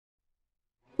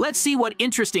Let's see what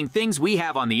interesting things we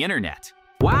have on the internet.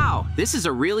 Wow, this is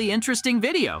a really interesting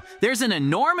video. There's an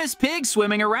enormous pig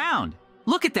swimming around.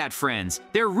 Look at that, friends.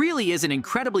 There really is an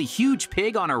incredibly huge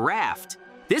pig on a raft.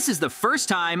 This is the first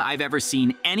time I've ever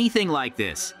seen anything like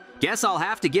this. Guess I'll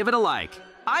have to give it a like.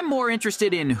 I'm more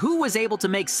interested in who was able to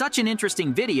make such an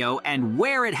interesting video and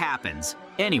where it happens.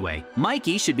 Anyway,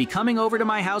 Mikey should be coming over to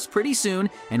my house pretty soon,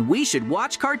 and we should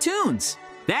watch cartoons.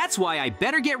 That's why I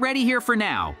better get ready here for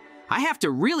now. I have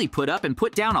to really put up and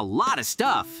put down a lot of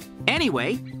stuff.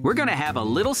 Anyway, we're gonna have a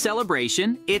little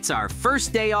celebration. It's our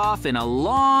first day off in a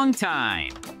long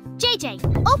time. JJ,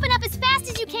 open up as fast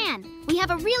as you can. We have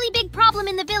a really big problem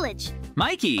in the village.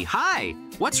 Mikey, hi.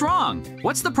 What's wrong?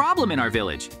 What's the problem in our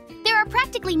village? There are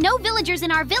practically no villagers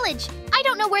in our village. I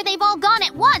don't know where they've all gone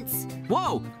at once.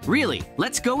 Whoa, really?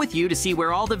 Let's go with you to see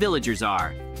where all the villagers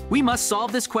are. We must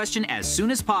solve this question as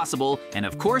soon as possible and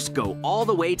of course go all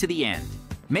the way to the end.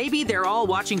 Maybe they're all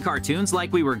watching cartoons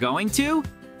like we were going to?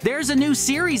 There's a new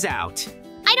series out.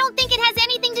 I don't think it has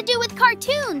anything to do with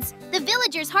cartoons. The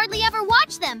villagers hardly ever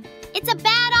watch them. It's a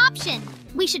bad option.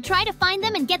 We should try to find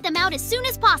them and get them out as soon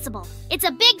as possible. It's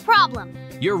a big problem.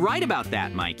 You're right about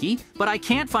that, Mikey, but I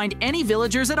can't find any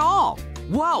villagers at all.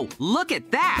 Whoa, look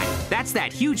at that! That's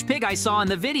that huge pig I saw in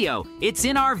the video. It's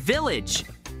in our village.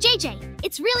 JJ,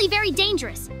 it's really very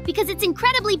dangerous because it's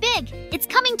incredibly big. It's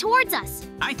coming towards us.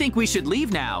 I think we should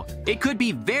leave now. It could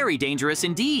be very dangerous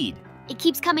indeed. It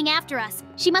keeps coming after us.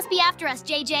 She must be after us,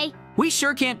 JJ. We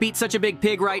sure can't beat such a big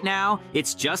pig right now.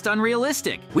 It's just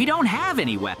unrealistic. We don't have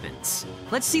any weapons.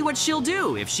 Let's see what she'll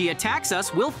do. If she attacks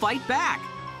us, we'll fight back.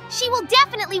 She will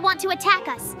definitely want to attack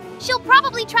us. She'll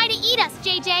probably try to eat us,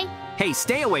 JJ. Hey,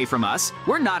 stay away from us.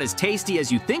 We're not as tasty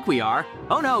as you think we are.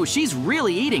 Oh no, she's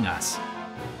really eating us.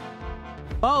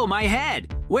 Oh, my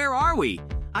head! Where are we?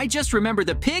 I just remembered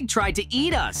the pig tried to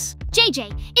eat us.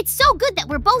 JJ, it's so good that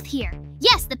we're both here.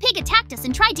 Yes, the pig attacked us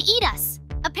and tried to eat us.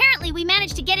 Apparently, we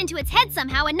managed to get into its head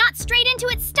somehow and not straight into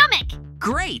its stomach.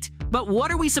 Great! But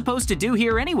what are we supposed to do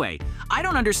here anyway? I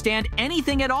don't understand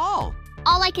anything at all.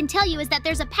 All I can tell you is that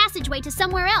there's a passageway to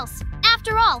somewhere else.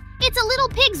 After all, it's a little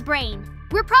pig's brain.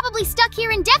 We're probably stuck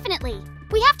here indefinitely.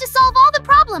 We have to solve all the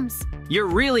problems. You're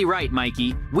really right,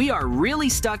 Mikey. We are really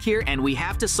stuck here and we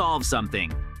have to solve something.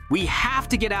 We have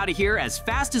to get out of here as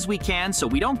fast as we can so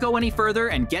we don't go any further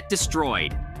and get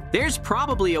destroyed. There's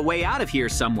probably a way out of here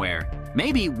somewhere.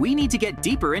 Maybe we need to get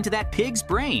deeper into that pig's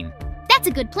brain. That's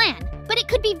a good plan, but it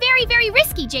could be very, very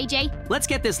risky, JJ. Let's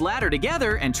get this ladder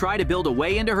together and try to build a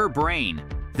way into her brain.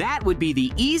 That would be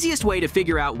the easiest way to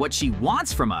figure out what she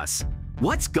wants from us.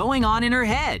 What's going on in her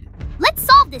head? Let's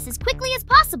solve this as quickly as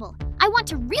possible. I want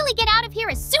to really get out of here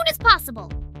as soon as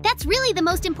possible. That's really the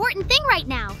most important thing right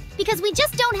now, because we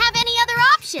just don't have any other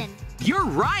option. You're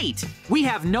right! We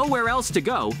have nowhere else to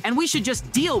go, and we should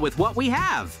just deal with what we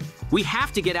have. We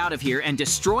have to get out of here and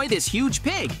destroy this huge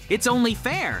pig. It's only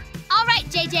fair. All right,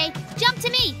 JJ, jump to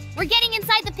me. We're getting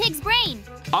inside the pig's brain.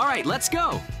 All right, let's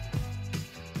go.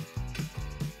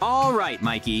 All right,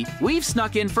 Mikey, we've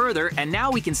snuck in further, and now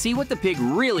we can see what the pig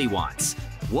really wants.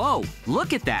 Whoa,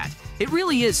 look at that. It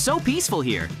really is so peaceful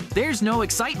here. There's no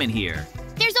excitement here.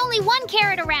 There's only one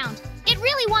carrot around. It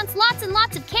really wants lots and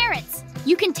lots of carrots.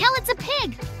 You can tell it's a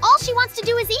pig. All she wants to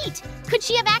do is eat. Could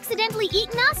she have accidentally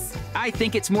eaten us? I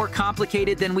think it's more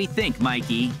complicated than we think,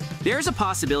 Mikey. There's a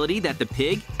possibility that the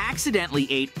pig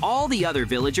accidentally ate all the other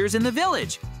villagers in the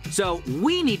village. So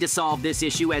we need to solve this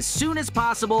issue as soon as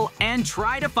possible and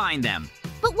try to find them.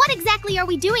 But what exactly are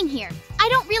we doing here? I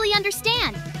don't really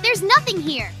understand. There's nothing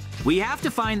here. We have to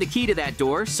find the key to that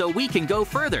door so we can go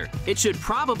further. It should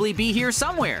probably be here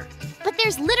somewhere. But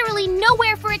there's literally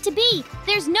nowhere for it to be.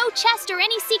 There's no chest or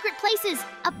any secret places.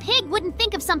 A pig wouldn't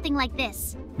think of something like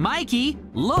this. Mikey,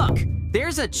 look!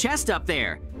 There's a chest up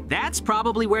there. That's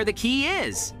probably where the key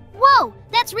is. Whoa,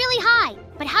 that's really high.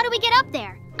 But how do we get up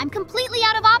there? I'm completely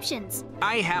out of options.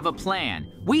 I have a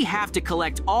plan. We have to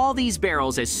collect all these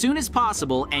barrels as soon as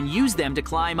possible and use them to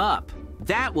climb up.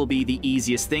 That will be the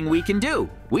easiest thing we can do.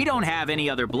 We don't have any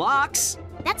other blocks.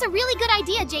 That's a really good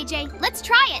idea, JJ. Let's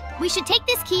try it. We should take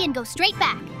this key and go straight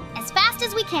back, as fast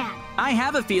as we can. I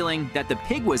have a feeling that the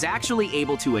pig was actually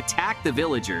able to attack the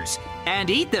villagers. And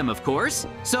eat them, of course.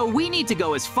 So we need to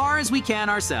go as far as we can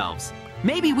ourselves.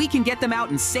 Maybe we can get them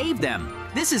out and save them.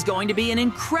 This is going to be an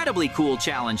incredibly cool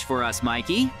challenge for us,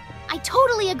 Mikey. I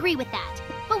totally agree with that.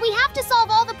 But we have to solve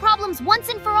all the problems once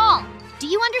and for all. Do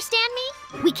you understand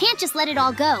me? We can't just let it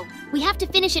all go. We have to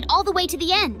finish it all the way to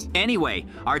the end. Anyway,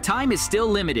 our time is still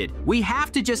limited. We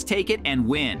have to just take it and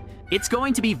win. It's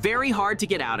going to be very hard to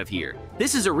get out of here.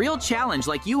 This is a real challenge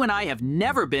like you and I have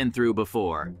never been through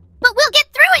before. But we'll get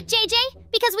through through it, JJ!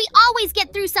 Because we always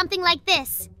get through something like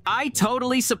this. I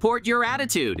totally support your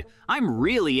attitude. I'm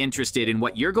really interested in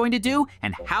what you're going to do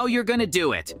and how you're going to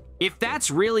do it. If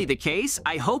that's really the case,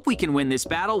 I hope we can win this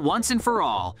battle once and for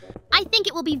all. I think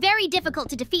it will be very difficult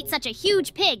to defeat such a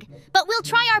huge pig, but we'll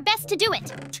try our best to do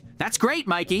it. That's great,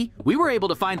 Mikey. We were able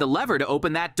to find the lever to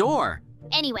open that door.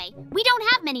 Anyway, we don't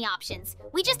have many options.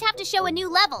 We just have to show a new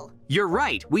level. You're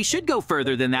right. We should go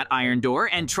further than that iron door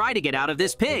and try to get out of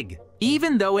this pig.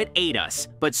 Even though it ate us.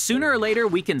 But sooner or later,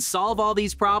 we can solve all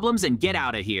these problems and get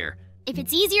out of here. If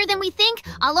it's easier than we think,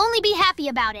 I'll only be happy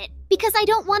about it. Because I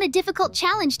don't want a difficult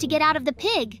challenge to get out of the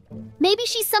pig. Maybe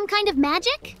she's some kind of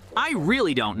magic? I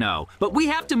really don't know, but we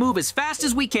have to move as fast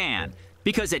as we can.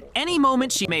 Because at any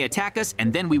moment, she may attack us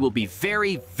and then we will be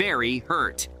very, very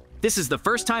hurt. This is the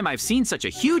first time I've seen such a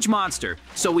huge monster,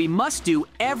 so we must do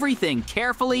everything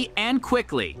carefully and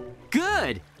quickly.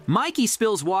 Good! Mikey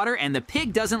spills water and the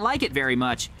pig doesn't like it very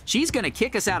much. She's gonna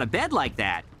kick us out of bed like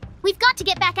that. We've got to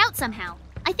get back out somehow.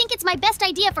 I think it's my best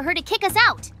idea for her to kick us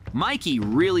out. Mikey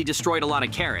really destroyed a lot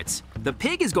of carrots. The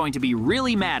pig is going to be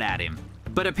really mad at him.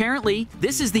 But apparently,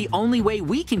 this is the only way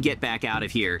we can get back out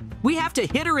of here. We have to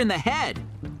hit her in the head.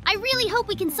 I really hope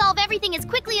we can solve everything as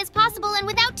quickly as possible and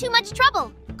without too much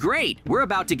trouble. Great, we're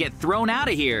about to get thrown out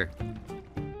of here.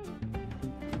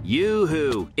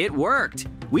 Yoo-hoo, it worked.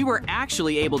 We were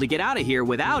actually able to get out of here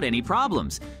without any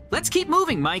problems. Let's keep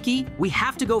moving, Mikey. We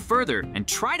have to go further and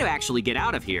try to actually get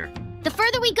out of here. The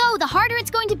further we go, the harder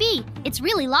it's going to be. It's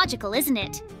really logical, isn't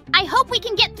it? I hope we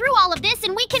can get through all of this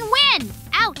and we can win!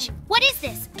 Ouch! What is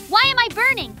this? Why am I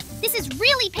burning? This is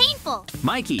really painful!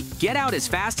 Mikey, get out as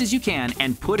fast as you can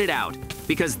and put it out,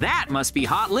 because that must be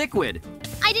hot liquid.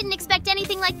 I didn't expect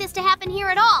anything like this to happen here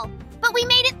at all, but we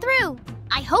made it through.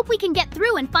 I hope we can get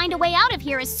through and find a way out of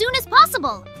here as soon as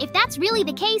possible. If that's really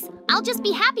the case, I'll just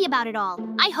be happy about it all.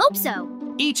 I hope so.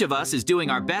 Each of us is doing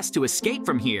our best to escape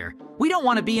from here. We don't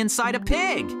want to be inside a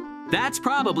pig. That's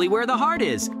probably where the heart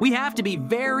is. We have to be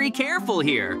very careful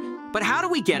here. But how do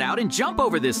we get out and jump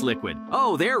over this liquid?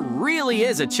 Oh, there really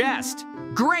is a chest.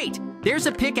 Great! There's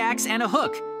a pickaxe and a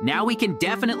hook. Now we can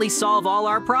definitely solve all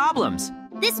our problems.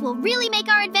 This will really make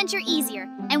our adventure easier,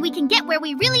 and we can get where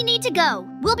we really need to go.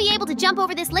 We'll be able to jump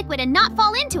over this liquid and not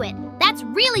fall into it. That's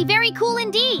really very cool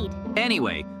indeed.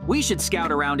 Anyway, we should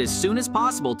scout around as soon as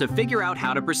possible to figure out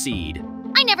how to proceed.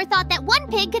 I never thought that one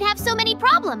pig could have so many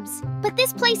problems. But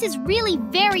this place is really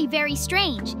very, very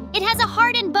strange. It has a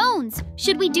heart and bones.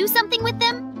 Should we do something with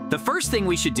them? The first thing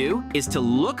we should do is to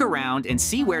look around and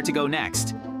see where to go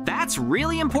next. That's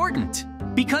really important.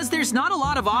 Because there's not a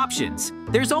lot of options.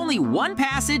 There's only one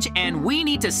passage and we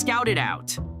need to scout it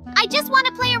out. I just want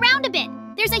to play around a bit.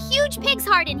 There's a huge pig's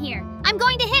heart in here. I'm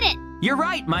going to hit it. You're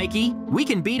right, Mikey. We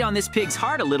can beat on this pig's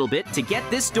heart a little bit to get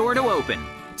this door to open.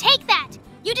 Take that!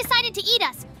 You decided to eat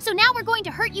us, so now we're going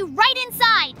to hurt you right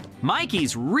inside.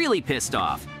 Mikey's really pissed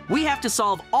off. We have to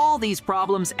solve all these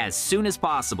problems as soon as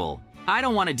possible. I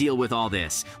don't want to deal with all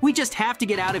this. We just have to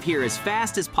get out of here as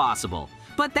fast as possible.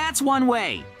 But that's one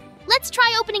way. Let's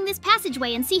try opening this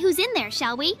passageway and see who's in there,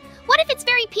 shall we? What if it's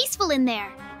very peaceful in there?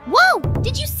 Whoa!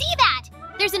 Did you see that?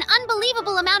 There's an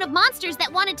unbelievable amount of monsters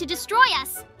that wanted to destroy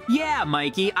us. Yeah,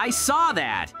 Mikey, I saw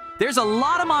that. There's a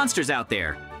lot of monsters out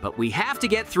there, but we have to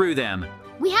get through them.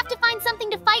 We have to find something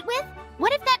to fight with?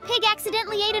 What if that pig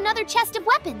accidentally ate another chest of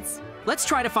weapons? Let's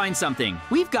try to find something.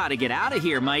 We've got to get out of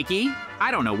here, Mikey.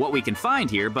 I don't know what we can find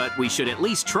here, but we should at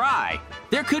least try.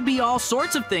 There could be all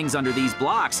sorts of things under these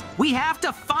blocks. We have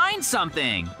to find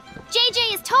something.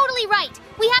 JJ is totally right.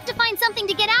 We have to find something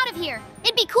to get out of here.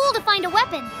 It'd be cool to find a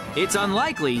weapon. It's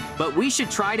unlikely, but we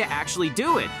should try to actually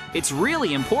do it. It's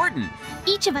really important.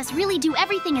 Each of us really do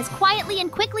everything as quietly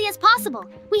and quickly as possible.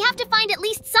 We have to find at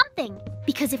least something.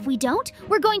 Because if we don't,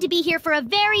 we're going to be here for a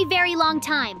very, very long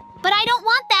time. But I don't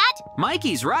want that.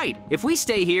 Mikey's right. If we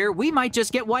stay here, we might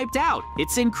just get wiped out.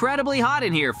 It's incredibly hot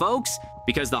in here, folks.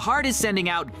 Because the heart is sending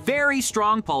out very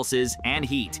strong pulses and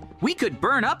heat. We could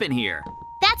burn up in here.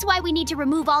 That's why we need to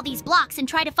remove all these blocks and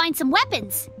try to find some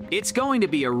weapons. It's going to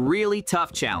be a really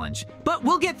tough challenge, but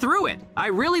we'll get through it. I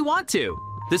really want to.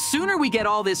 The sooner we get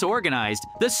all this organized,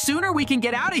 the sooner we can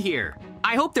get out of here.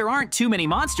 I hope there aren't too many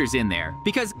monsters in there,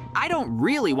 because I don't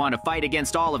really want to fight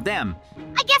against all of them.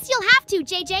 I guess you'll have to,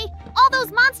 JJ. All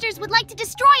those monsters would like to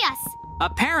destroy us.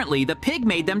 Apparently, the pig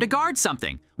made them to guard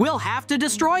something. We'll have to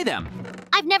destroy them.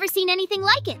 I've never seen anything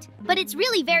like it, but it's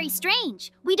really very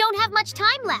strange. We don't have much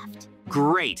time left.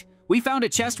 Great! We found a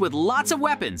chest with lots of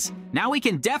weapons. Now we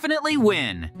can definitely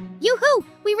win. Yoo-hoo!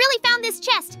 We really found this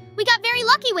chest. We got very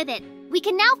lucky with it. We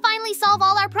can now finally solve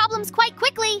all our problems quite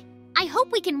quickly. I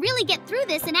hope we can really get through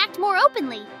this and act more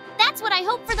openly. That's what I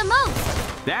hope for the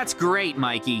most. That's great,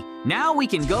 Mikey. Now we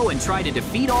can go and try to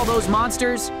defeat all those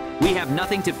monsters. We have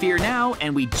nothing to fear now,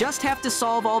 and we just have to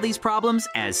solve all these problems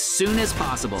as soon as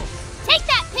possible. Take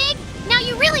that, pig! Now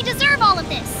you really deserve all of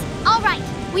this. All right,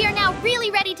 we are now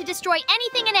really ready to destroy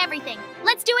anything and everything.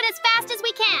 Let's do it as fast as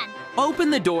we can.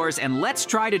 Open the doors and let's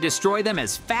try to destroy them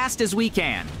as fast as we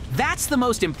can. That's the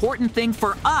most important thing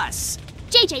for us.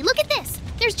 JJ, look at this.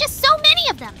 There's just so many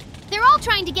of them. They're all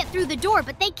trying to get through the door,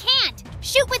 but they can't.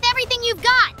 Shoot with everything you've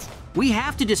got. We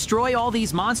have to destroy all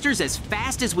these monsters as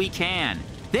fast as we can.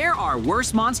 There are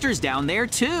worse monsters down there,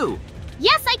 too.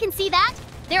 Yes, I can see that.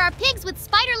 There are pigs with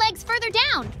spider legs further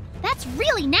down. That's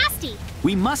really nasty.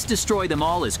 We must destroy them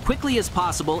all as quickly as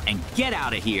possible and get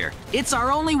out of here. It's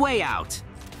our only way out.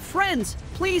 Friends,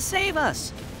 please save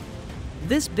us.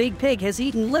 This big pig has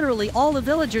eaten literally all the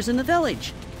villagers in the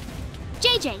village.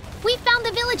 JJ, we found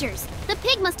the villagers. The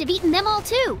pig must have eaten them all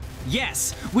too.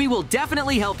 Yes, we will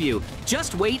definitely help you.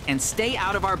 Just wait and stay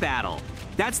out of our battle.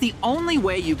 That's the only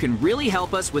way you can really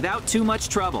help us without too much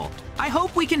trouble. I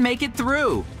hope we can make it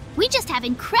through. We just have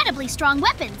incredibly strong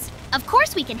weapons. Of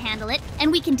course we can handle it,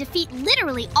 and we can defeat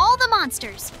literally all the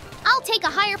monsters. I'll take a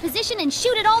higher position and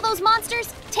shoot at all those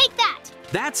monsters. Take that.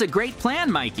 That's a great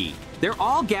plan, Mikey. They're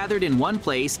all gathered in one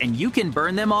place and you can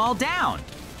burn them all down.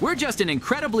 We're just an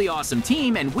incredibly awesome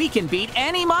team and we can beat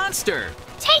any monster.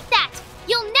 Take that!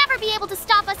 You'll never be able to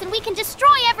stop us and we can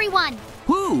destroy everyone!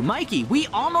 Whoo, Mikey, we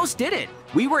almost did it.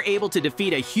 We were able to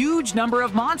defeat a huge number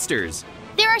of monsters.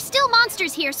 There are still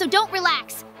monsters here, so don't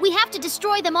relax. We have to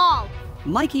destroy them all.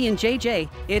 Mikey and JJ,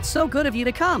 it's so good of you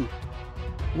to come.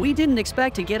 We didn't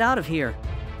expect to get out of here.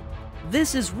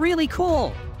 This is really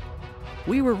cool.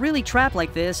 We were really trapped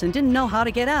like this and didn't know how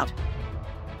to get out.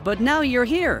 But now you're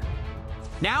here.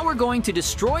 Now we're going to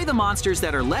destroy the monsters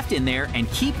that are left in there and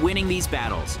keep winning these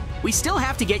battles. We still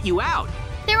have to get you out.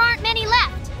 There aren't many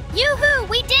left. Yoo-hoo,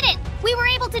 we did it! We were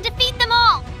able to defeat them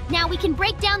all. Now we can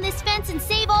break down this fence and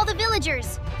save all the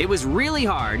villagers. It was really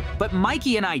hard, but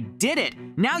Mikey and I did it.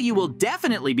 Now you will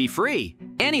definitely be free.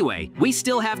 Anyway, we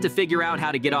still have to figure out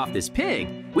how to get off this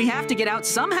pig. We have to get out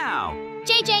somehow.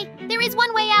 JJ, there is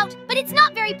one way out, but it's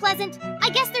not very pleasant. I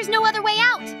guess there's no other way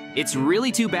out. It's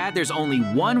really too bad there's only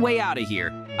one way out of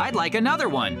here. I'd like another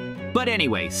one. But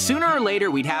anyway, sooner or later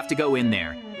we'd have to go in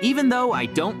there, even though I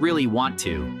don't really want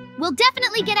to. We'll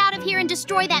definitely get out of here and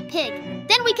destroy that pig.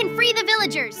 Then we can free the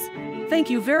villagers. Thank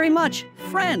you very much,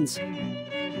 friends.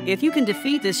 If you can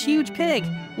defeat this huge pig,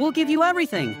 we'll give you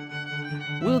everything.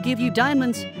 We'll give you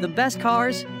diamonds, the best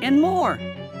cars, and more.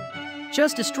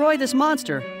 Just destroy this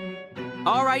monster.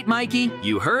 All right, Mikey,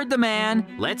 you heard the man.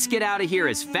 Let's get out of here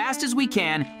as fast as we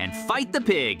can and fight the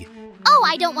pig. Oh,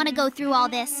 I don't want to go through all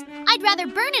this. I'd rather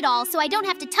burn it all so I don't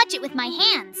have to touch it with my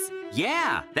hands.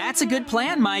 Yeah, that's a good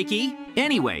plan, Mikey.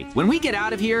 Anyway, when we get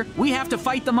out of here, we have to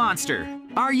fight the monster.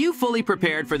 Are you fully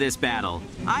prepared for this battle?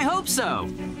 I hope so.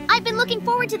 I've been looking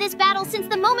forward to this battle since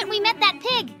the moment we met that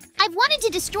pig. I've wanted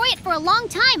to destroy it for a long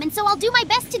time, and so I'll do my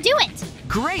best to do it.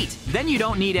 Great! Then you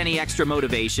don't need any extra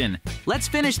motivation. Let's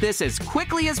finish this as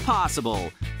quickly as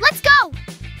possible. Let's go!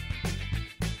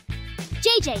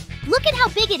 JJ, look at how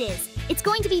big it is. It's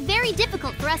going to be very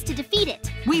difficult for us to defeat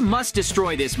it. We must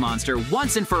destroy this monster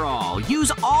once and for all.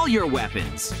 Use all your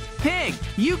weapons. Pig,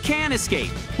 you can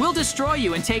escape. We'll destroy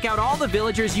you and take out all the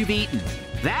villagers you've eaten.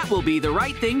 That will be the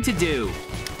right thing to do.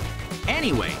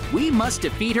 Anyway, we must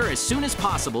defeat her as soon as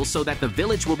possible so that the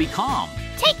village will be calm.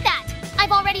 Take that!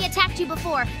 I've already attacked you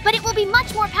before, but it will be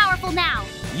much more powerful now.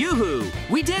 Yoo-hoo!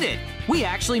 We did it! We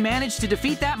actually managed to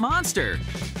defeat that monster.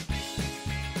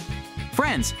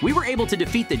 Friends, we were able to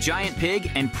defeat the giant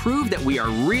pig and prove that we are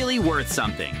really worth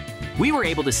something. We were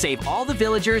able to save all the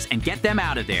villagers and get them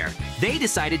out of there. They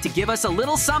decided to give us a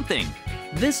little something.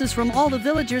 This is from all the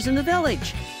villagers in the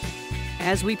village.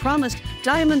 As we promised,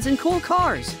 diamonds and cool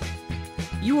cars.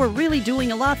 You are really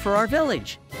doing a lot for our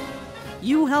village.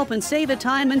 You help and save it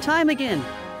time and time again.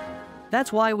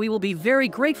 That's why we will be very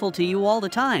grateful to you all the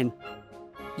time.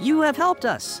 You have helped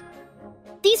us.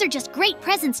 These are just great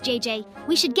presents, JJ.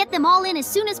 We should get them all in as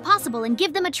soon as possible and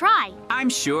give them a try. I'm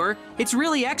sure. It's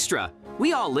really extra.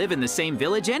 We all live in the same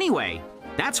village anyway.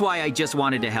 That's why I just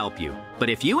wanted to help you. But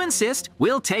if you insist,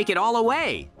 we'll take it all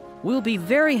away. We'll be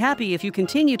very happy if you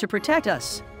continue to protect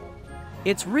us.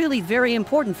 It's really very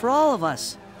important for all of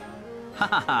us. Ha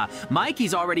ha ha.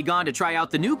 Mikey's already gone to try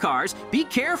out the new cars. Be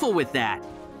careful with that.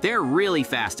 They're really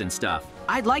fast and stuff.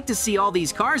 I'd like to see all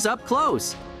these cars up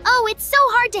close. Oh, it's so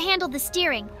hard to handle the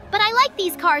steering, but I like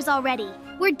these cars already.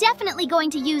 We're definitely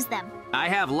going to use them. I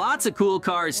have lots of cool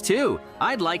cars too.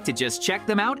 I'd like to just check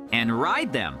them out and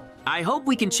ride them. I hope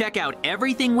we can check out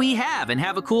everything we have and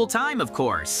have a cool time, of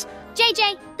course.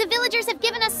 JJ, the villagers have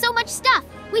given us so much stuff.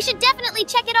 We should definitely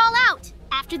check it all out.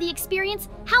 After the experience,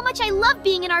 how much I love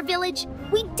being in our village.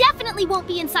 We definitely won't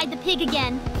be inside the pig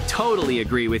again. Totally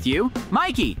agree with you.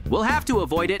 Mikey, we'll have to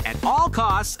avoid it at all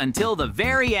costs until the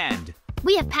very end.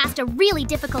 We have passed a really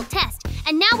difficult test,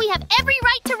 and now we have every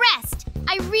right to rest.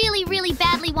 I really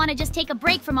badly want to just take a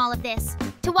break from all of this,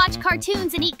 to watch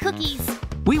cartoons and eat cookies.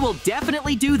 We will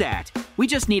definitely do that. We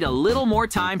just need a little more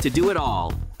time to do it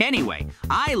all. Anyway,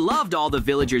 I loved all the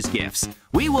villagers' gifts.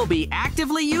 We will be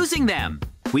actively using them.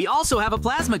 We also have a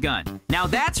plasma gun. Now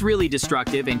that's really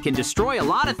destructive and can destroy a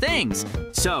lot of things.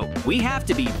 So we have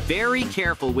to be very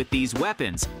careful with these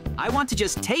weapons. I want to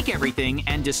just take everything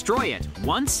and destroy it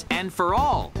once and for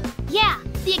all. Yeah,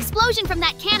 the explosion from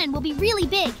that cannon will be really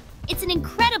big. It's an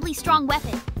incredibly strong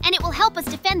weapon, and it will help us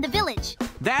defend the village.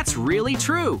 That's really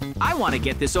true. I want to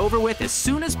get this over with as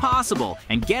soon as possible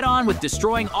and get on with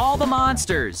destroying all the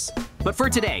monsters. But for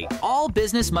today, all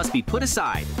business must be put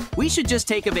aside. We should just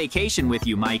take a vacation with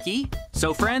you, Mikey.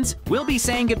 So friends, we'll be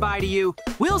saying goodbye to you.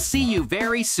 We'll see you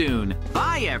very soon.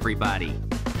 Bye, everybody.